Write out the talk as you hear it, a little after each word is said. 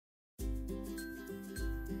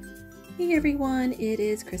Hey everyone, it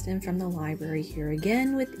is Kristen from the library here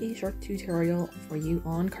again with a short tutorial for you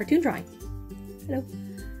on cartoon drawing. Hello.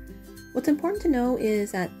 What's important to know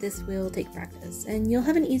is that this will take practice, and you'll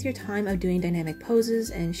have an easier time of doing dynamic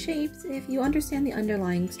poses and shapes if you understand the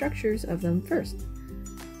underlying structures of them first.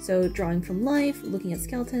 So drawing from life, looking at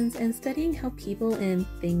skeletons, and studying how people and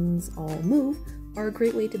things all move are a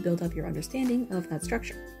great way to build up your understanding of that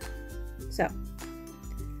structure. So,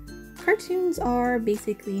 cartoons are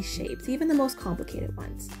basically shapes, even the most complicated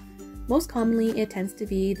ones. Most commonly, it tends to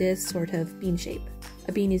be this sort of bean shape.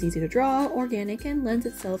 A bean is easy to draw, organic, and lends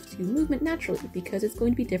itself to movement naturally because it's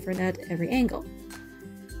going to be different at every angle.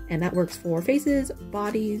 And that works for faces,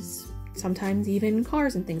 bodies, sometimes even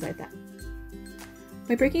cars and things like that.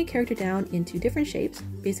 By breaking a character down into different shapes,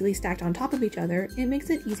 basically stacked on top of each other, it makes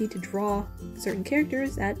it easy to draw certain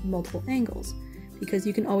characters at multiple angles, because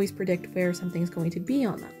you can always predict where something's going to be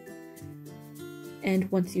on them.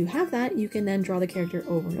 And once you have that, you can then draw the character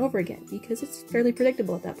over and over again, because it's fairly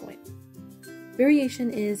predictable at that point.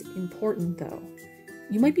 Variation is important though.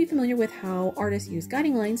 You might be familiar with how artists use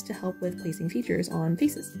guiding lines to help with placing features on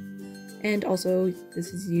faces. And also,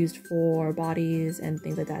 this is used for bodies and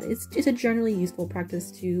things like that. It's just a generally useful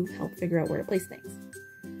practice to help figure out where to place things.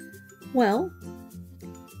 Well,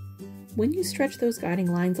 when you stretch those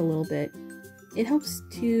guiding lines a little bit, it helps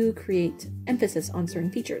to create emphasis on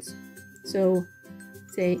certain features. So,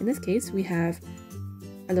 say in this case, we have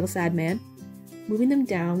a little sad man. Moving them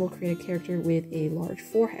down will create a character with a large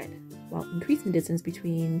forehead, while increasing the distance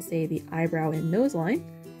between, say, the eyebrow and nose line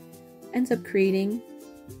ends up creating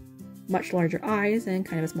much larger eyes and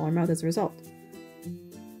kind of a smaller mouth as a result.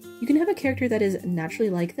 You can have a character that is naturally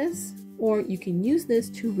like this, or you can use this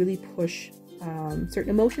to really push certain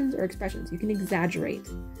emotions or expressions. You can exaggerate.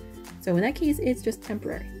 So in that case, it's just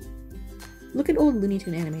temporary. Look at old Looney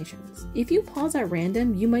Tune animations. If you pause at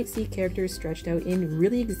random, you might see characters stretched out in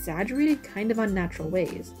really exaggerated, kind of unnatural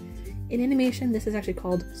ways. In animation, this is actually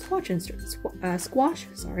called squash and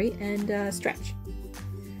stretch.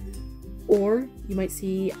 Or you might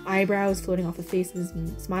see eyebrows floating off of faces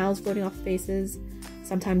and smiles floating off of faces,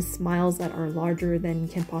 sometimes smiles that are larger than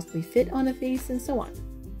can possibly fit on a face, and so on.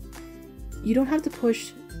 You don't have to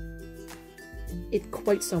push it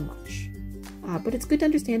quite so much. But it's good to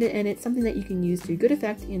understand it, and it's something that you can use to good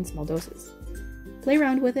effect in small doses. Play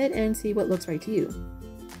around with it and see what looks right to you.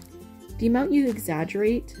 The amount you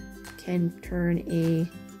exaggerate can turn a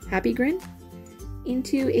happy grin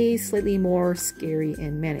into a slightly more scary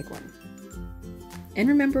and manic one. And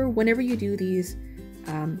remember, whenever you do these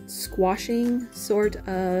squashing sort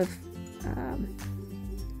of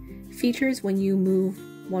features, when you move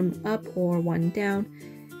one up or one down,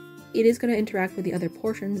 it is going to interact with the other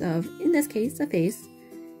portions of, in this case, a face,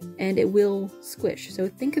 and it will squish. So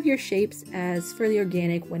think of your shapes as fairly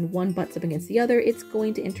organic. When one butts up against the other, it's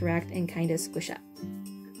going to interact and kind of squish up.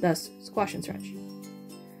 Thus, squash and stretch.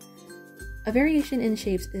 A variation in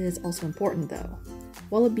shapes is also important though.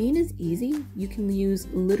 While a bean is easy, you can use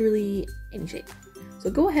literally any shape. So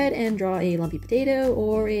go ahead and draw a lumpy potato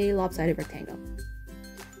or a lopsided rectangle.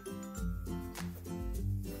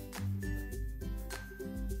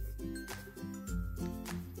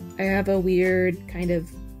 I have a weird kind of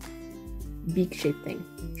beak shaped thing,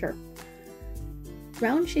 sure.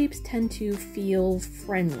 Round shapes tend to feel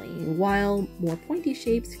friendly, while more pointy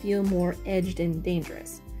shapes feel more edged and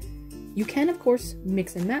dangerous. You can, of course,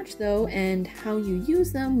 mix and match though, and how you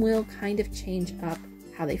use them will kind of change up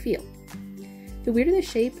how they feel. The weirder the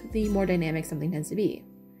shape, the more dynamic something tends to be.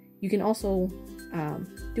 You can also,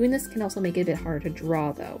 doing this can also make it a bit harder to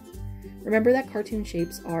draw though. Remember that cartoon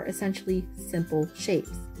shapes are essentially simple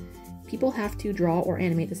shapes. People have to draw or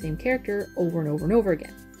animate the same character over and over and over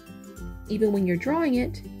again. Even when you're drawing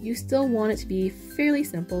it, you still want it to be fairly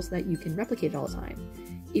simple so that you can replicate it all the time.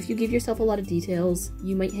 If you give yourself a lot of details,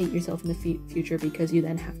 you might hate yourself in the future because you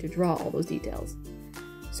then have to draw all those details.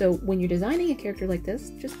 So when you're designing a character like this,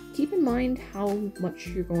 just keep in mind how much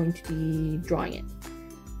you're going to be drawing it,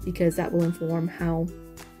 because that will inform how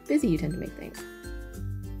busy you tend to make things.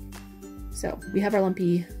 So we have our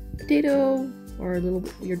lumpy potato, or a little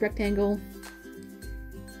weird rectangle.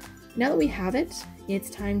 Now that we have it, it's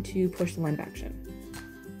time to push the line of action.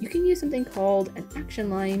 You can use something called an action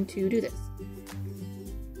line to do this.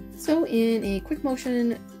 So in a quick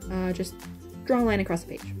motion, just draw a line across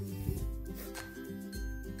the page.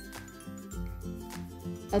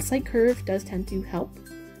 A slight curve does tend to help.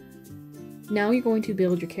 Now you're going to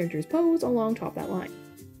build your character's pose along top of that line.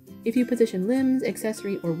 If you position limbs,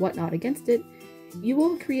 accessory, or whatnot against it, you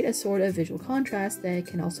will create a sort of visual contrast that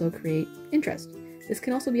can also create interest. This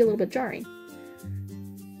can also be a little bit jarring.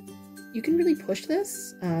 You can really push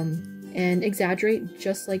this and exaggerate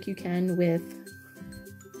just like you can with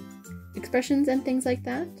expressions and things like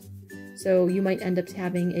that. So you might end up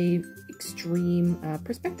having a extreme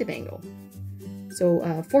perspective angle.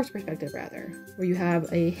 So forced perspective rather, where you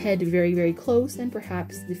have a head very, very close and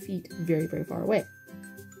perhaps the feet very, very far away.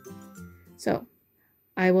 So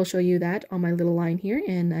I will show you that on my little line here,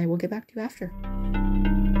 and I will get back to you after.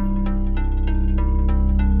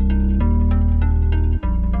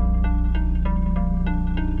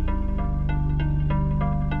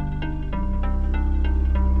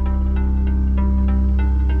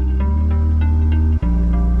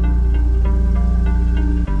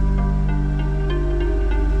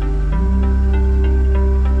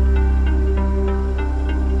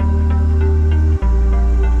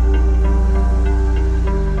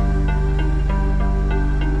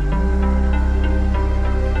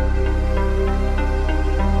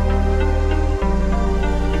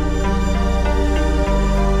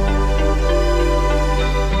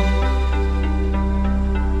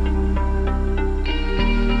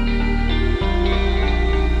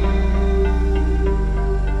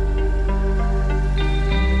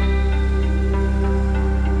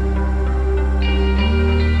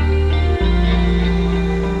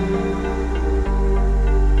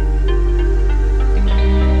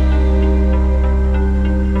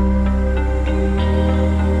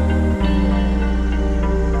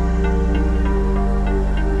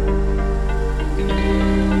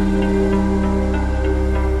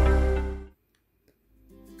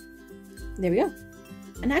 There we go.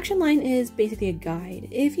 An action line is basically a guide.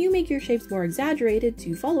 If you make your shapes more exaggerated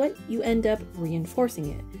to follow it, you end up reinforcing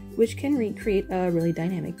it, which can recreate a really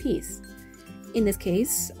dynamic piece. In this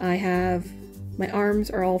case, I have my arms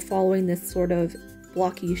are all following this sort of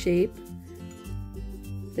blocky shape.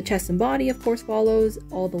 The chest and body, of course, follows.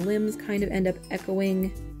 All the limbs kind of end up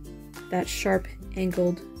echoing that sharp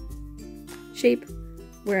angled shape,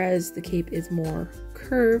 whereas the cape is more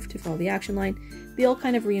curved to follow the action line. They all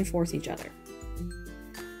kind of reinforce each other.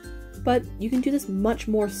 But you can do this much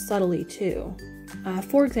more subtly too.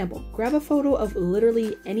 For example, grab a photo of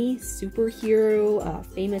literally any superhero, a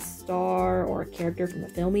famous star, or a character from a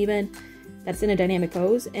film even, that's in a dynamic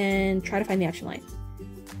pose, and try to find the action line.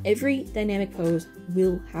 Every dynamic pose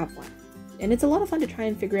will have one. And it's a lot of fun to try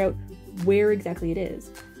and figure out where exactly it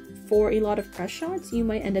is. For a lot of press shots, you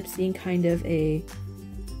might end up seeing kind of a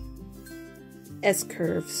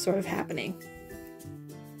S-curve sort of happening.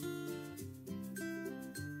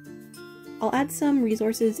 I'll add some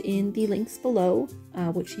resources in the links below,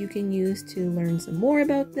 which you can use to learn some more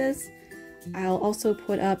about this. I'll also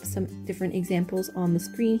put up some different examples on the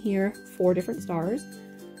screen here for different stars.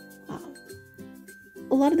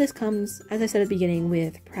 A lot of this comes, as I said at the beginning,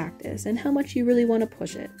 with practice and how much you really want to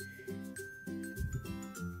push it.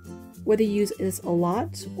 Whether you use this a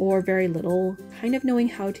lot or very little, kind of knowing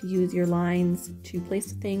how to use your lines to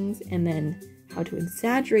place things and then how to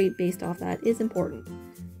exaggerate based off that is important.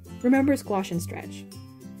 Remember squash and stretch.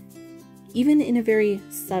 Even in a very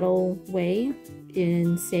subtle way,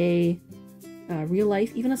 in say real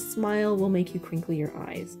life, even a smile will make you crinkle your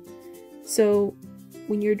eyes. So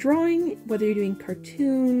when you're drawing, whether you're doing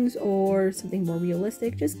cartoons or something more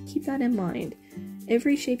realistic, just keep that in mind.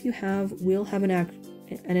 Every shape you have will have an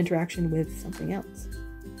interaction with something else.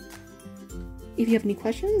 If you have any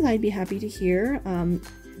questions, I'd be happy to hear.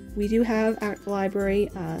 We do have at the library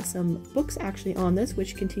some books actually on this,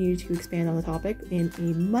 which continue to expand on the topic in a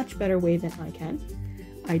much better way than I can.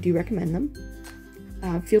 I do recommend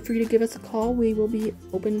them. Feel free to give us a call. We will be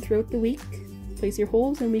open throughout the week. Place your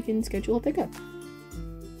holds and we can schedule a pickup.